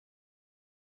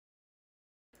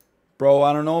Bro,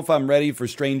 I don't know if I'm ready for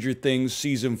Stranger Things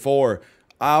Season 4.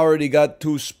 I already got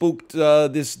too spooked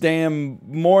this damn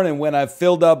morning when I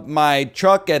filled up my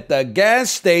truck at the gas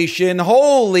station.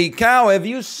 Holy cow, have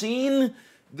you seen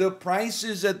the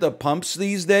prices at the pumps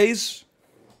these days?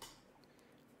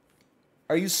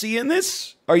 Are you seeing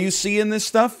this? Are you seeing this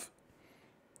stuff?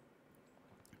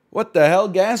 What the hell?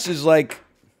 Gas is like...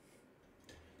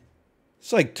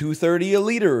 It's like $2.30 a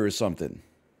liter or something.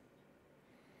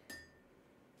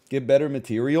 Get better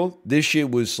material? This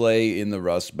shit was slay in the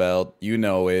Rust Belt. You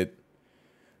know it.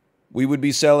 We would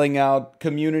be selling out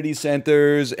community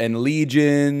centers and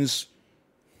legions.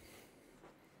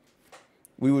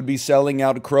 We would be selling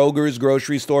out Kroger's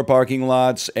grocery store parking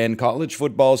lots and college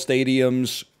football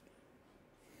stadiums.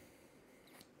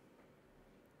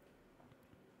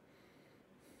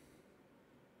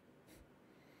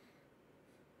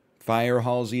 Fire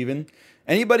halls even.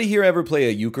 Anybody here ever play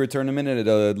a euchre tournament at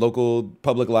a local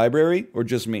public library, or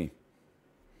just me?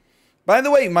 By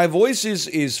the way, my voice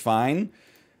is fine.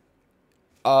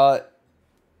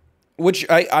 Which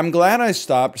I'm glad I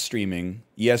stopped streaming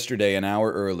yesterday an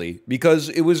hour early, because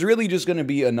it was really just going to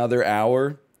be another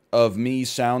hour of me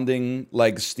sounding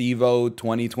like Steve-O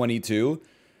 2022.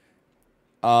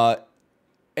 And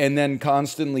then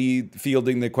constantly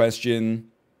fielding the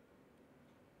question,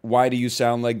 why do you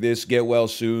sound like this? Get well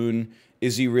soon.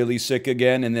 Is he really sick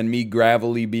again? And then me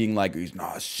gravelly being like, he's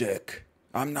not sick.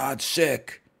 I'm not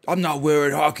sick. I'm not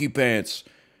wearing hockey pants.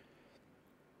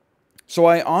 So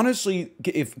I honestly,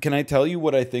 can I tell you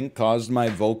what I think caused my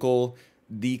vocal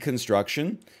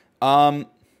deconstruction? I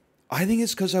think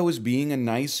it's because I was being a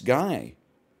nice guy.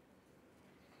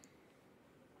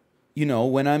 You know,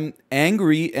 when I'm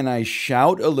angry and I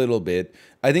shout a little bit,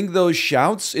 I think those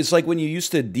shouts, it's like when you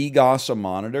used to degauss a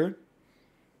monitor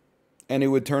and it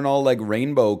would turn all like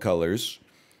rainbow colors.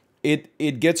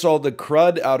 It gets all the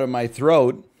crud out of my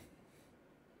throat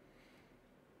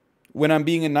when I'm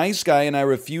being a nice guy and I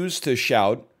refuse to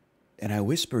shout, and I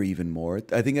whisper even more.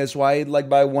 I think that's why, like,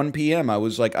 by 1 p.m., I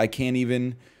was like, I can't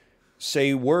even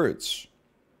say words.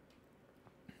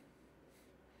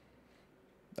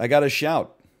 I gotta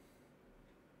shout.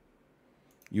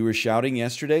 You were shouting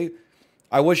yesterday?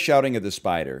 I was shouting at the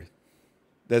spider.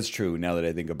 That's true, now that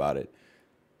I think about it.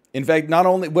 In fact, not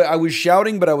only... I was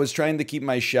shouting, but I was trying to keep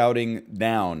my shouting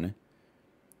down,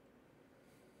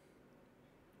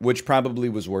 which probably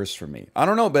was worse for me. I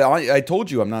don't know, but I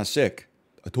told you I'm not sick.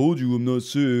 I told you I'm not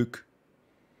sick.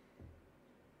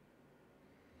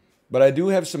 But I do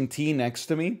have some tea next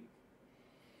to me.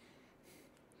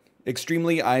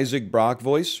 Extremely Isaac Brock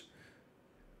voice.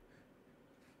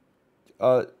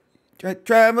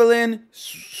 Traveling,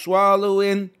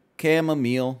 swallowing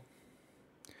chamomile.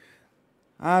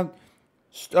 I'm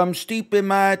steeping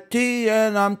my tea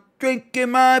and I'm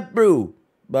drinking my brew,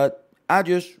 but I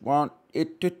just want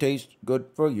it to taste good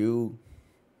for you.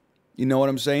 You know what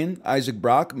I'm saying? Isaac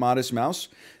Brock, Modest Mouse.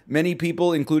 Many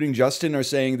people, including Justin, are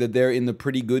saying that they're in the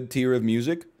pretty good tier of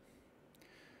music.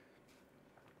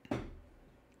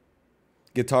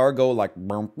 Guitar go like...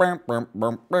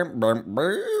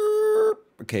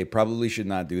 Okay, probably should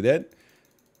not do that.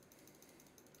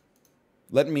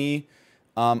 Let me...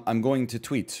 I'm going to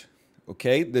tweet.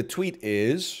 Okay, the tweet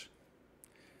is...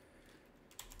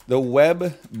 The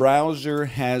web browser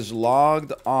has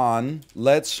logged on.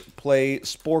 Let's play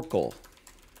Sporkle.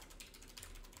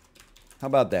 How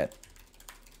about that?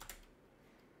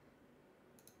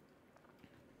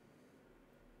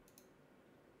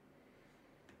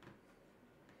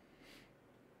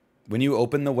 When you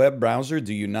open the web browser,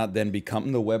 do you not then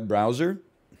become the web browser?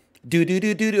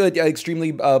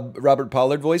 Extremely Robert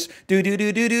Pollard voice.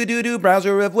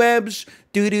 Browser of webs.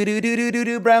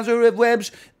 Browser of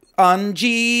webs. On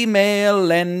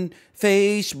Gmail and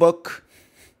Facebook.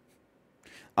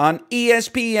 On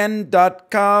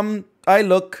ESPN.com, I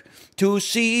look to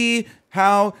see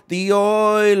how the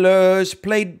Oilers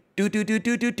played.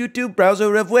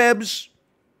 Browser of webs.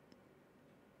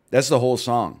 That's the whole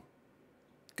song.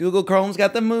 Google Chrome's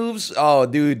got the moves. Oh,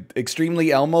 dude,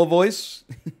 extremely Elmo voice.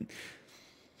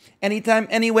 Anytime,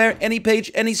 anywhere, any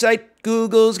page, any site,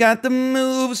 Google's got the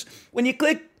moves. When you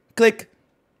click, flip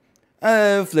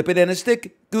it and a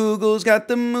stick. Google's got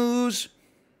the moves.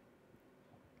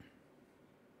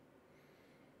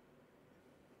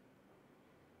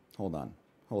 Hold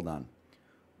on.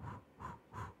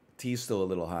 Tea's still a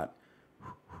little hot.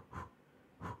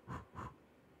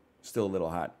 Still a little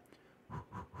hot.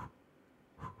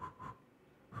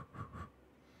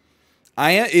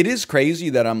 It is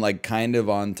crazy that I'm like kind of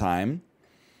on time.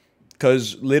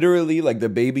 Because literally, like, the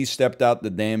baby stepped out the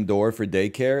damn door for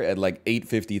daycare at like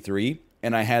 8:53,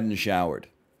 and I hadn't showered.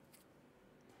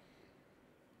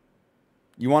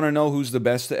 You want to know who's the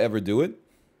best to ever do it?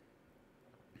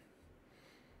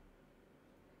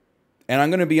 And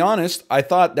I'm going to be honest, I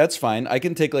thought that's fine. I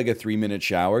can take like a 3-minute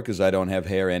shower because I don't have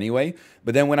hair anyway.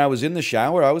 But then when I was in the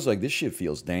shower, I was like, this shit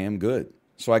feels damn good.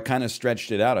 So I kind of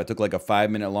stretched it out. I took like a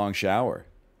 5-minute long shower.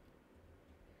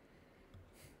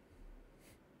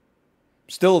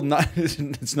 Still not,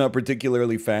 it's not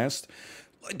particularly fast.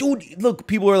 Dude, look,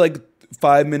 people are like,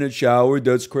 5-minute shower,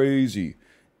 that's crazy.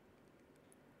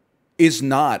 It's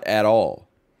not at all.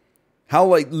 How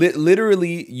like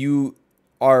literally you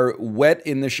are wet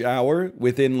in the shower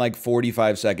within like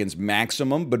 45 seconds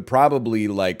maximum, but probably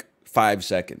like 5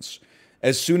 seconds.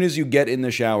 As soon as you get in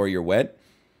the shower, you're wet.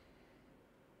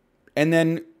 And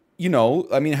then, you know,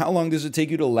 I mean, how long does it take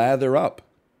you to lather up?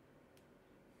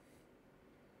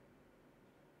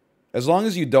 As long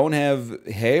as you don't have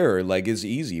hair, like, it's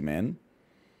easy, man.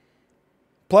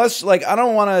 Plus, like, I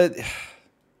don't want to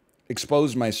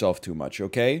expose myself too much,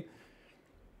 okay?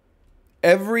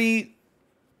 Every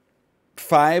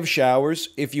 5 showers,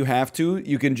 if you have to,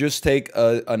 you can just take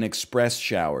an express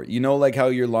shower. You know, like how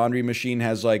your laundry machine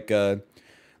has like a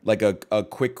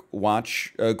quick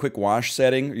wash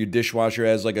setting. Your dishwasher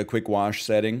has like a quick wash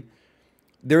setting.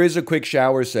 There is a quick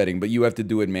shower setting, but you have to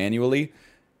do it manually.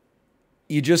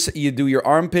 You do your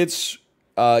armpits,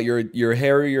 your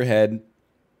hair or your head.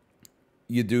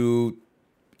 You do,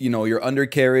 you know, your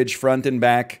undercarriage, front and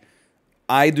back.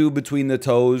 I do between the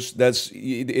toes.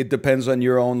 It depends on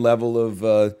your own level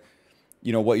of,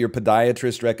 you know, what your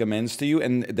podiatrist recommends to you,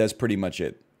 and that's pretty much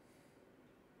it.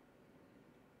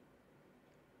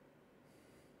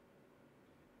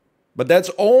 But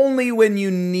that's only when you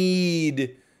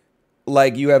need,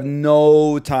 like, you have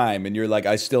no time and you're like,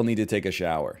 I still need to take a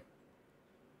shower.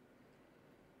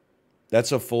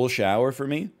 That's a full shower for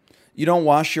me. You don't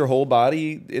wash your whole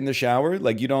body in the shower?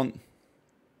 Like, you don't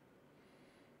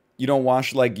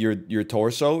wash like your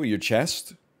torso, your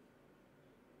chest?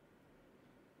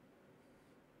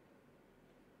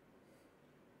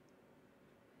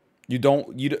 You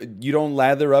don't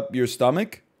lather up your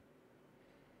stomach?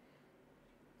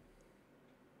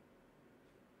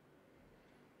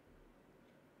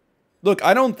 Look,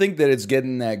 I don't think that it's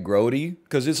getting that grody,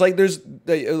 because it's like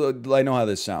I know how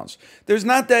this sounds. There's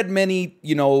not that many,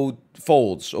 you know,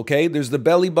 folds, okay? There's the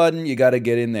belly button, you got to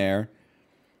get in there.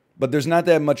 But there's not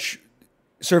that much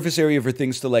surface area for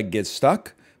things to like get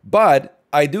stuck. But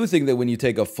I do think that when you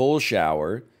take a full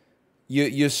shower,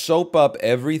 you soap up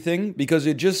everything because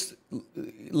it just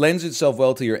lends itself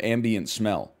well to your ambient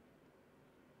smell.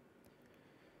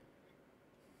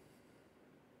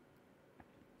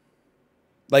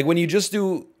 Like when you just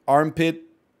do armpit,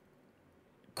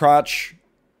 crotch,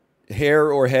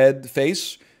 hair or head,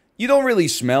 face, you don't really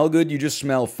smell good, you just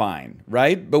smell fine,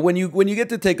 right? But when you get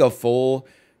to take a full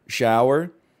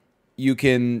shower, you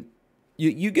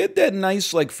get that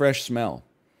nice like fresh smell.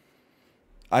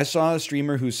 I saw a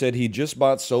streamer who said he just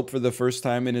bought soap for the first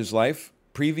time in his life.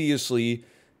 Previously,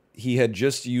 he had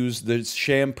just used the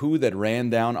shampoo that ran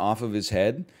down off of his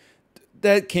head.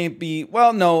 That can't be,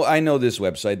 well, no, I know this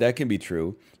website. That can be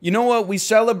true. You know what? We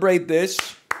celebrate this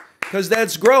because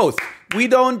that's growth. We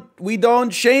don't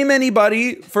shame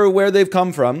anybody for where they've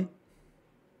come from.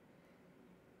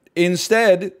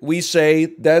 Instead, we say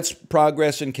that's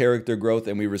progress and character growth,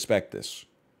 and we respect this.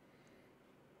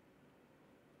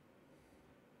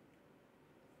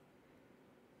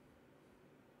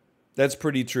 That's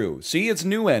pretty true. See, it's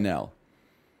new NL.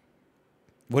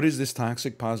 What is this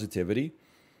toxic positivity?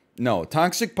 No,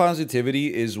 toxic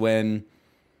positivity is when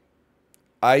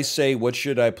I say, what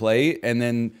should I play? And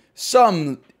then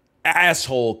some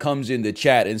asshole comes into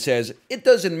chat and says, it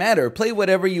doesn't matter. Play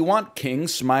whatever you want, king,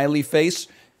 smiley face.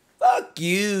 Fuck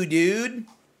you, dude.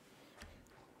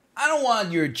 I don't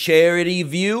want your charity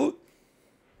view.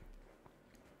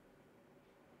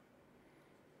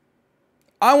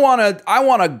 I want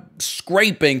to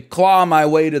scrape and claw my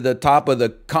way to the top of the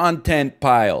content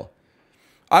pile.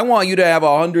 I want you to have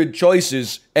 100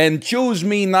 choices and choose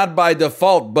me not by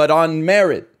default, but on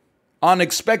merit, on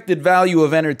expected value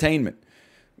of entertainment.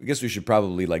 I guess we should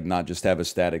probably like not just have a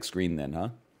static screen then, huh?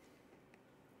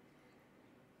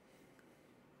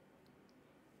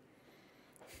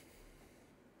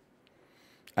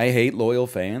 I hate loyal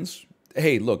fans.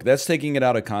 Hey, look, that's taking it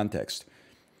out of context.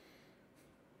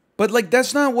 But like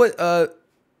that's not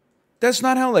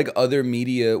how like other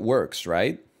media works,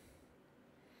 right?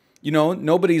 You know,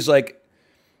 nobody's like,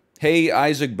 hey,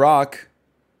 Isaac Brock,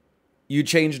 you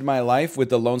changed my life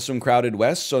with the Lonesome Crowded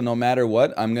West, so no matter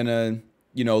what, I'm going to,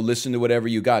 you know, listen to whatever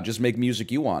you got. Just make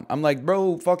music you want. I'm like,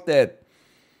 bro, fuck that.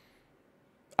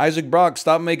 Isaac Brock,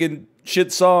 stop making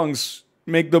shit songs.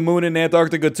 Make the moon in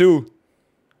Antarctica too.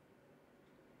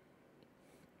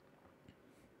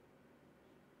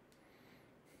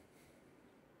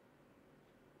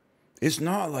 It's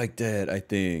not like that, I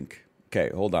think.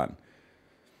 Okay, hold on.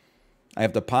 I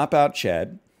have to pop out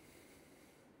Chad.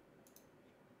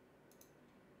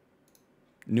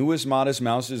 Newest Modest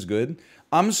Mouse is good.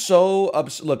 I'm so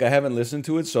look, I haven't listened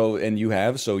to it, so and you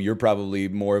have, so you're probably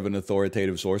more of an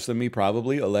authoritative source than me,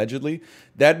 probably, allegedly.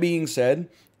 That being said,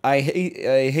 I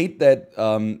hate that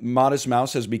Modest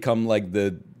Mouse has become like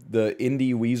the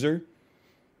indie Weezer,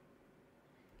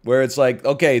 where it's like,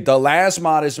 okay, the last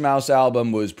Modest Mouse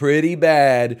album was pretty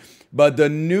bad, but the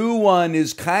new one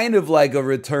is kind of like a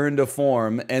return to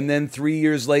form. And then 3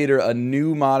 years later, a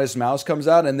new Modest Mouse comes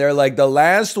out, and they're like, the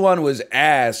last one was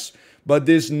ass, but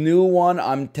this new one,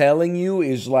 I'm telling you,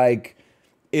 is like,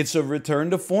 it's a return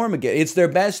to form again. It's their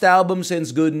best album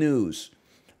since Good News.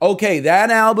 Okay, that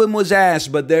album was ass,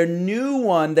 but their new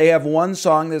one, they have one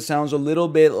song that sounds a little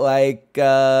bit like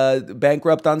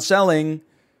Bankrupt on Selling.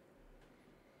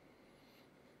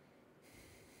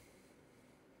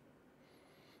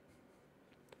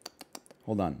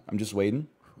 Hold on, I'm just waiting.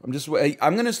 I'm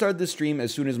going to start this stream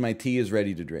as soon as my tea is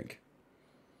ready to drink.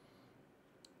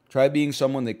 Try being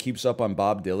someone that keeps up on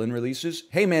Bob Dylan releases.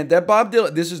 Hey man, that Bob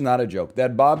Dylan, this is not a joke.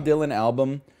 That Bob Dylan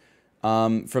album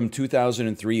from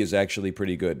 2003 is actually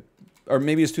pretty good. Or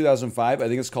maybe it's 2005. I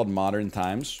think it's called Modern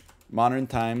Times. Modern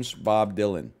Times, Bob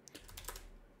Dylan.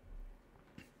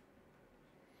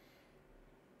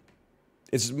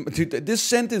 This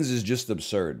sentence is just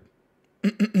absurd.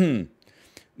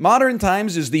 Modern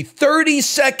Times is the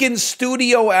 32nd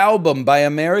studio album by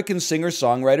American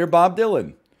singer-songwriter Bob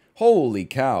Dylan. Holy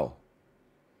cow.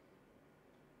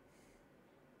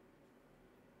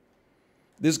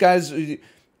 This guy's...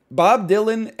 Bob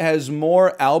Dylan has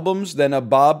more albums than a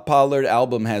Bob Pollard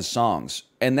album has songs.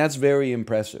 And that's very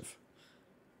impressive.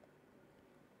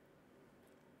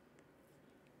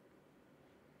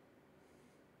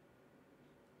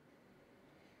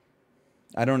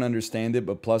 I don't understand it,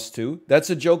 but +2. That's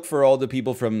a joke for all the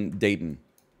people from Dayton.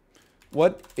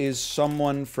 What is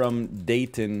someone from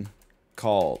Dayton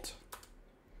called?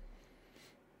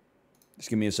 Just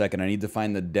give me a second. I need to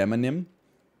find the demonym.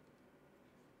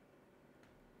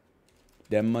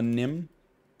 Demonym?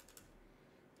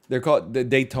 They're called the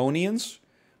Daytonians?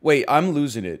 Wait, I'm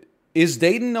losing it. Is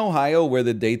Dayton, Ohio, where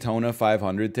the Daytona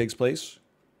 500 takes place?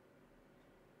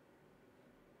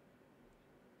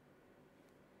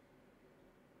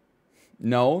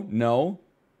 No,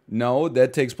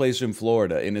 that takes place in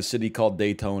Florida, in a city called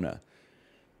Daytona.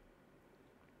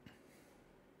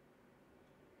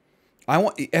 I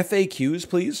want FAQs,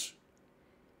 please.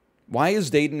 Why is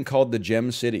Dayton called the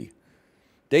Gem City?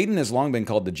 Dayton has long been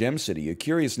called the Gem City, a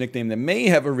curious nickname that may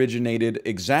have originated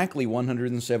exactly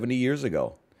 170 years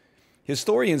ago.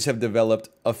 Historians have developed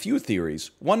a few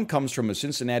theories. One comes from a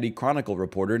Cincinnati Chronicle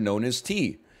reporter known as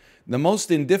T. The most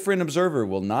indifferent observer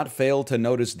will not fail to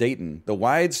notice Dayton, the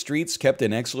wide streets kept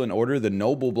in excellent order, the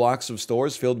noble blocks of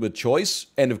stores filled with choice,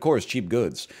 and of course cheap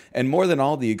goods, and more than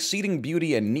all, the exceeding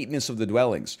beauty and neatness of the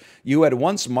dwellings. You at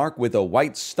once mark with a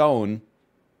white stone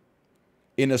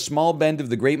in a small bend of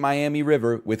the great Miami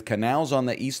River, with canals on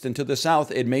the east and to the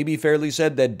south, it may be fairly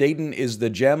said that Dayton is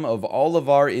the gem of all of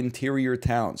our interior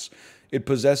towns. It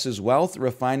possesses wealth,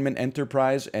 refinement,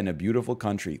 enterprise, and a beautiful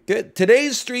country.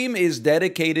 Today's stream is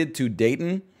dedicated to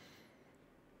Dayton.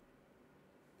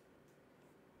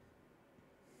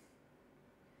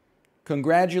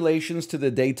 Congratulations to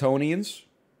the Daytonians.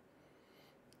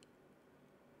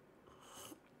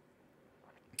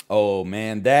 Oh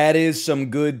man, that is some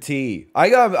good tea. I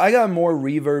got more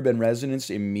reverb and resonance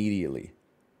immediately.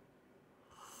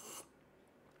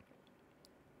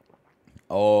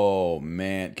 Oh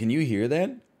man, can you hear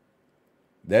that?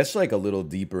 That's like a little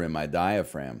deeper in my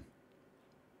diaphragm.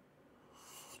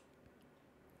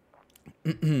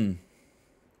 What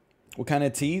kind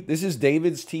of tea? This is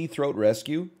David's Tea Throat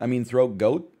Rescue. I mean Throat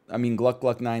Goat. I mean Gluck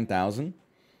Gluck 9000.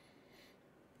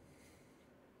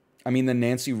 I mean the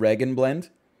Nancy Reagan blend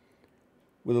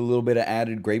with a little bit of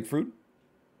added grapefruit.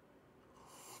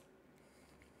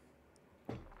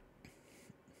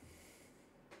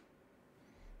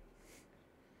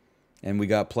 And we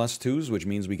got +2s, which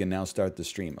means we can now start the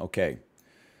stream. Okay.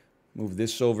 Move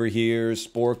this over here,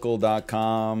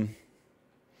 sporkle.com.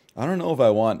 I don't know if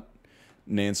I want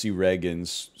Nancy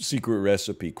Reagan's secret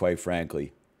recipe, quite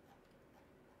frankly.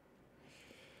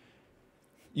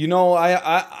 You know,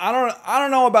 I don't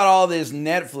know about all this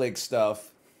Netflix stuff.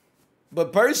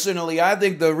 But personally, I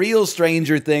think the real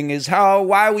Stranger Thing is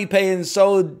why are we paying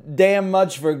so damn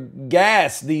much for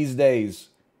gas these days?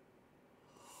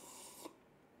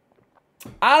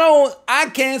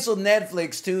 I canceled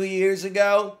Netflix 2 years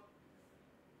ago.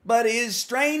 But is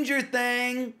Stranger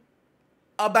Thing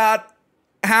about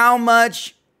how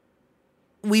much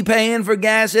we paying for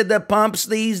gas at the pumps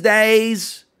these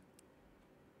days?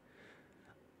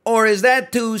 Or is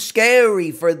that too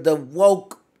scary for the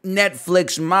woke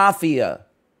Netflix mafia?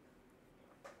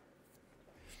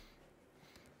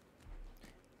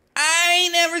 I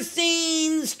ain't never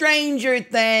seen Stranger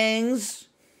Things,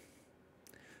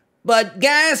 but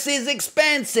gas is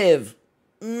expensive.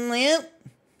 Yep.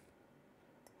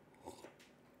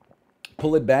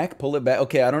 Pull it back, pull it back.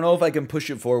 Okay, I don't know if I can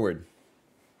push it forward.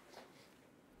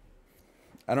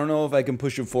 I don't know if I can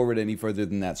push it forward any further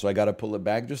than that, so I got to pull it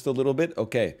back just a little bit.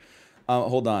 Okay,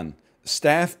 hold on.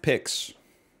 Staff picks.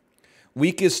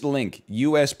 Weakest link,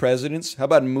 U.S. presidents. How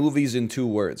about movies in 2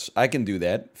 words? I can do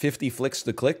that. 50 flicks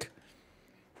to click.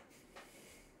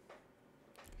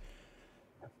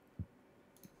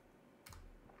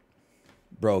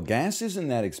 Bro, gas isn't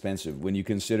that expensive when you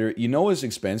consider... You know what's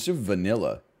expensive?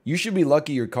 Vanilla. You should be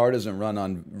lucky your car doesn't run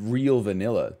on real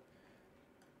vanilla.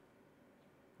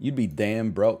 You'd be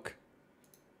damn broke.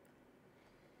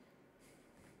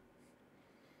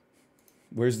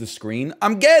 Where's the screen?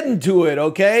 I'm getting to it,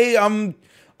 okay? I'm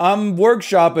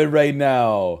workshopping right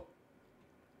now.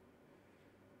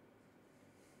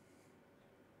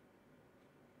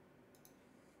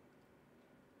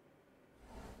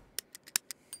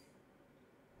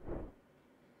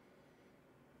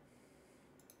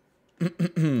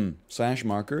 Slash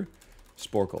marker,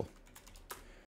 Sporkle.